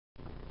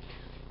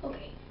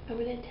I'm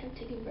going to attempt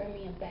to give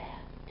Remi a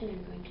bath, and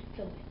I'm going to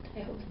film it.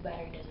 I hope the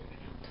battery doesn't run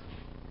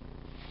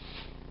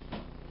out.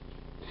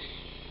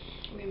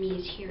 Remi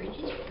is here in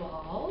his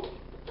ball.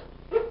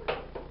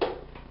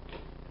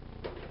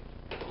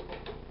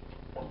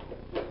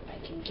 I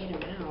can get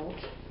him out.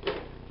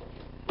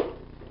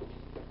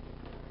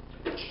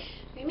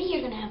 Remi,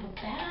 you're going to have a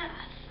bath.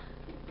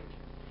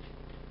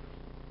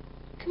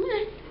 Come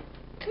on.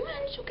 Come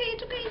on, it's okay,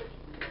 it's okay.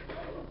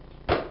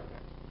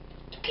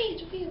 It's okay,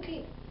 it's okay,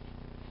 okay.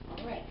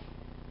 Alright.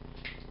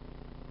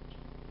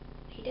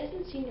 He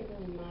doesn't seem to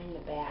really mind the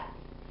bath.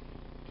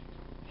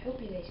 I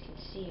hope you guys can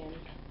see him.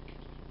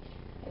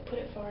 I put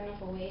it far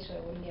enough away so I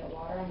wouldn't get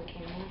water on the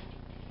camera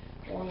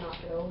or knock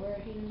it over,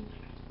 you know.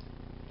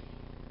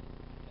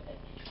 But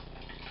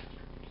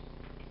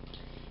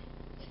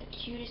it's the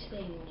cutest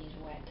thing when he's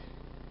wet.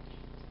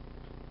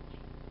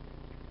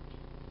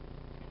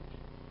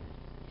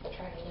 I'll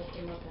try to lift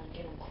him up and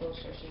get him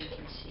closer so you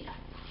can see.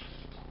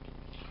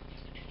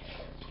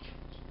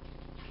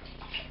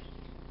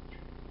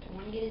 Don't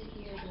want to get his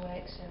ears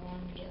wet because I don't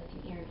want him to get like an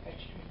ear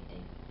infection or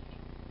anything.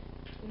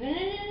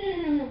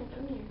 No,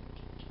 come here.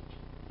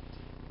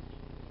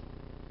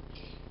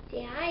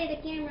 Say hi to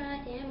the camera.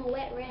 Say I'm a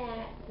wet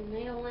rat and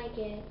I don't like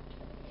it.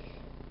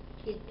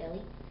 His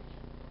belly.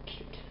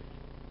 Cute.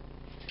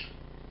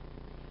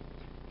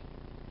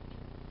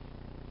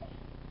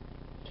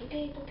 It's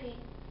okay, it's okay.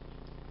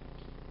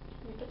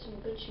 I'm going to put some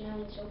good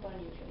smelling soap on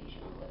you so you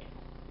smell good.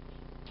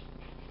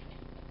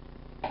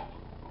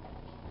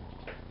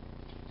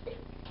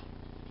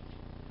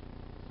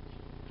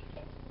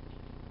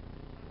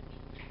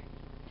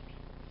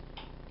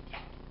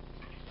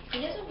 He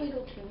doesn't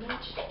wiggle too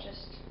much,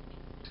 just,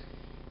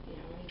 you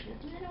know,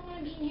 I don't want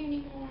to be in here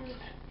anymore, you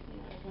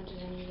know, as much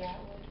as any rat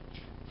would.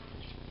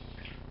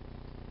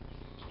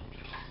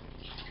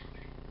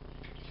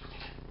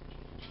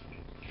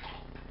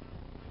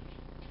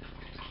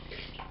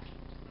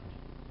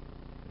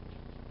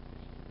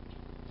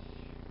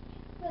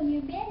 Rub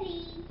your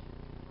belly.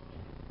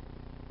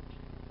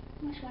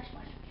 Wash, wash,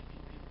 wash.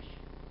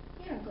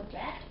 You're a good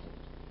rat.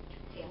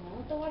 Okay, I'm gonna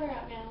let the water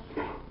out now.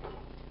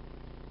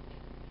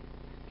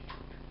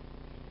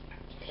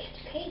 It's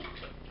okay.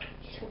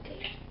 It's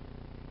okay.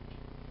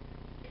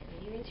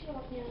 Okay, you rinse it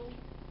off now.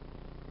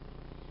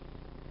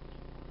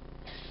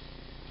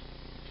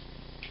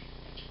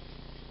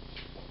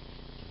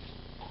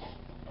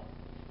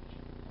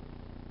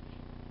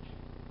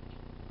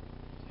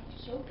 Oh,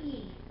 soapy.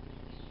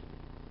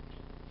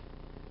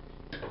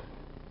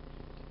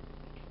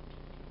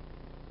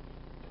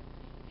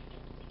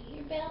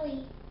 Your belly.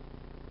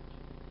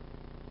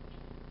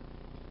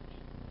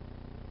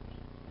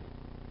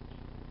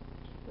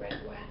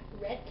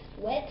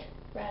 Wet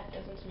rat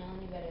doesn't smell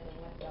any better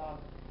than wet dog.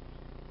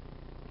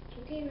 It's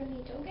okay, Remi,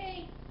 it's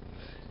okay.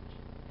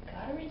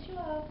 Gotta rinse you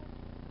off.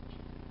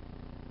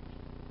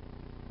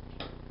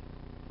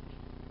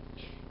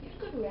 You're a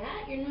good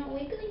rat, you're not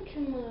wiggling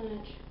too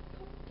much.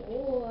 Good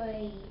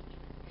boy.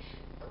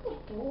 Good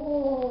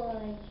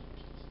boy.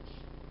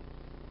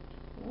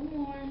 One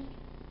more.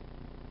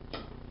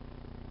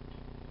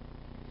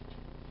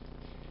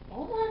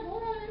 Hold on,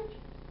 hold on.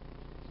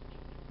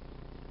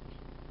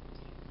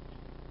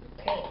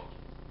 Okay.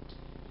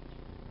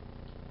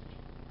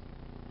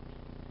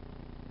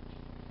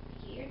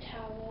 Get your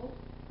towel.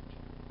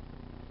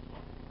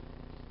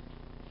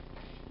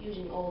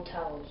 Using old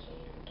towels so you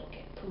know, don't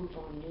get poop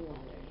on new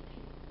ones or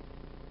anything.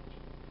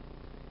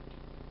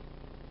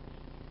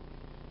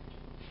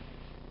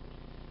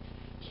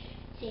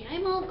 See,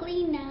 I'm all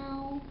clean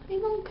now.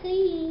 I'm all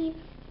clean.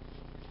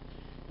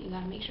 You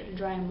gotta make sure to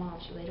dry them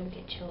off so they don't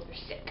get chilled or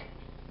sick.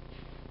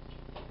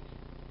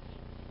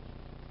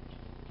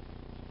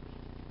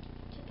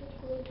 Does it feel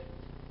good?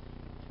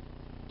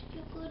 Does it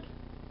feel good?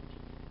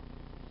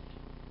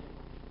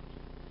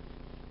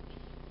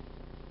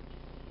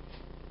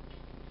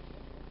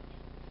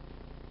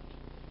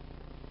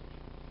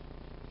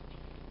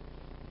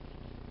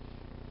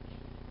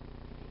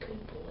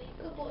 Good boy.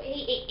 Good boy.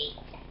 Hey, hey, hey.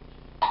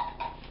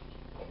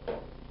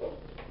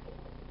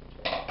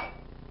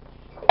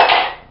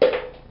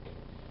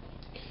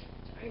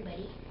 Sorry,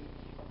 buddy.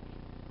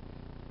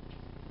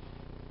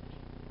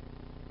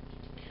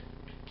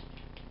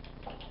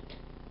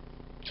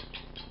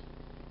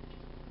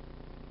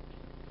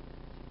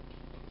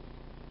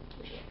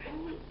 I'm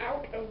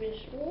out of this.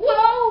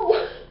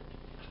 Whoa!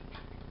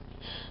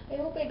 I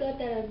hope I got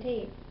that on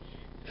tape.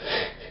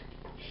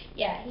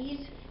 Yeah,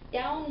 he's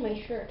down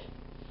my shirt.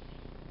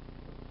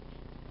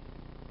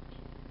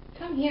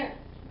 Come here.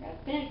 I gotta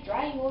finish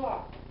drying you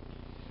off.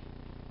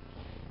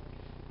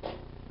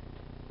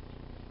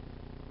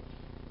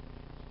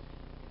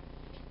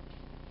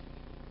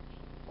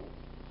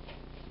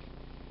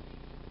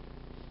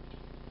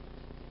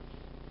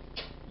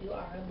 You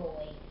are a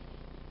boy.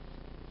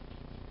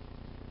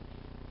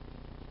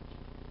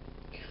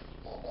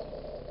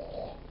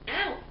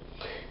 Ow!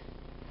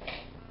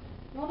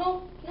 No, no,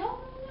 no, no,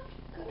 no.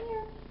 Come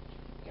here.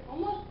 You're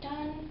almost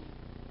done.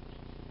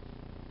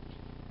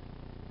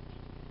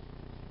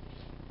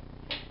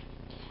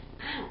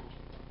 Ow.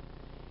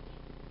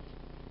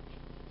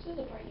 is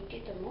the part you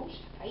get the most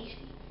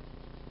feisty.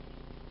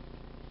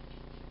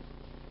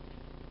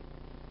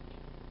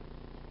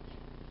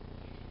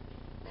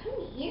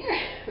 Come here.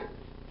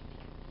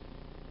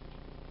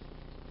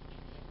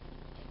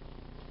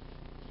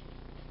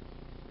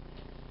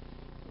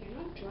 You're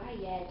not dry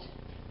yet.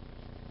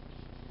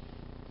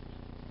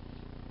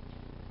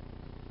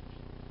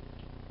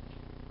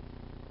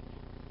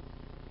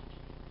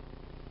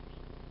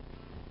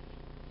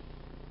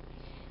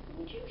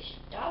 Would you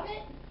stop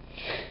it?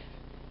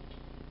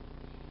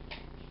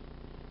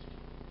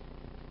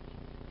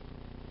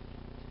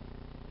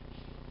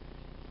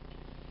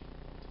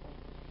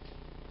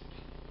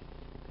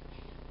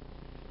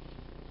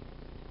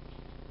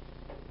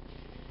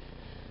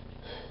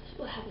 That's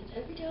what happens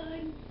every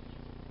time.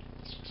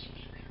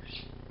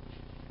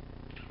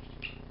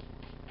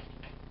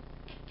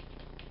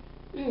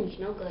 You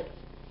smell good.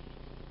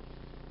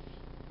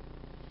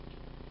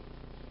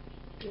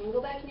 You wanna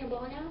go back in your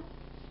ball now?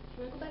 You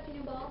wanna go back in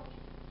your ball?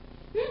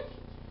 You're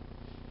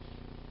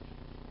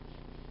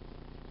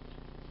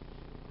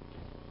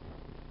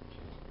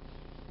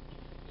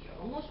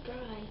almost dry.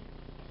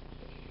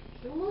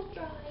 You're almost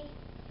dry.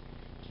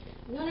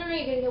 No, you're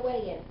gonna get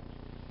wet again.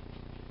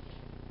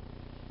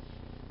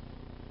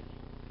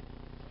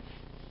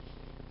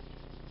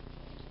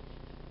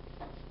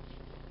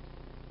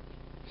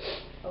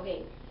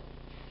 Okay.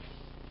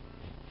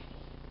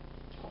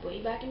 I'll put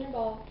you back in your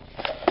ball.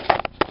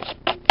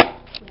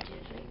 Which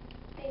is right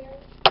there.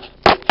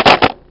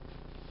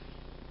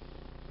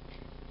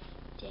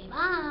 Say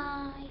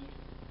bye.